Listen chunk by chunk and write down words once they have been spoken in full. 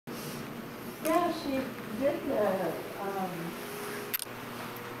Yeah, she did the,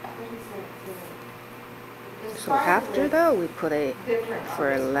 what is it? So after that, we put it Different.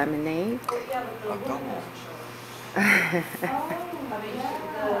 for lemonade. Oh, yeah, but the wood doesn't show. I mean,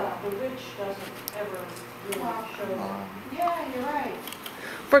 the ridge doesn't ever really show. Yeah, you're right.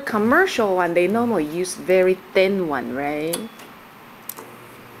 For commercial one, they normally use very thin one, right?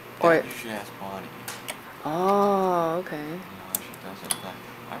 Or Dad usually has Bonnie. oh, okay. You know, she does it. But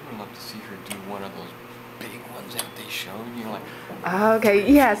I would love to see her do one of those big ones that they show. You know, like.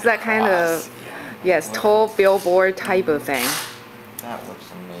 Okay, yes, that kind of, yes, tall billboard type of thing. That looks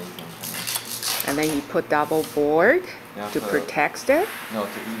amazing to me. And then you put double board Yeah, to protect it. No,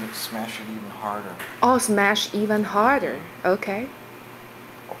 to even smash it even harder. Oh, smash even harder. Okay.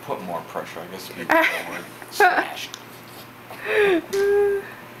 Or put more pressure, I guess would be the word. Smash.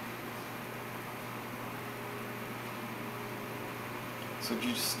 So did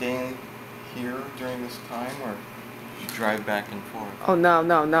you stay here during this time, or did you drive back and forth? Oh, no.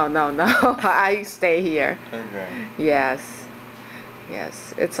 I stay here. Okay. Yes.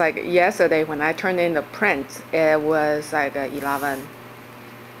 Yes. It's like yesterday when I turned in the print, it was like 11.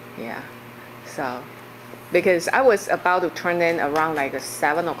 Yeah. So, because I was about to turn in around like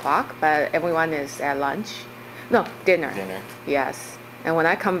 7 o'clock, but everyone is at lunch. No, dinner. Dinner. Yes. And when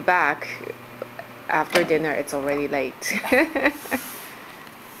I come back after dinner, it's already late.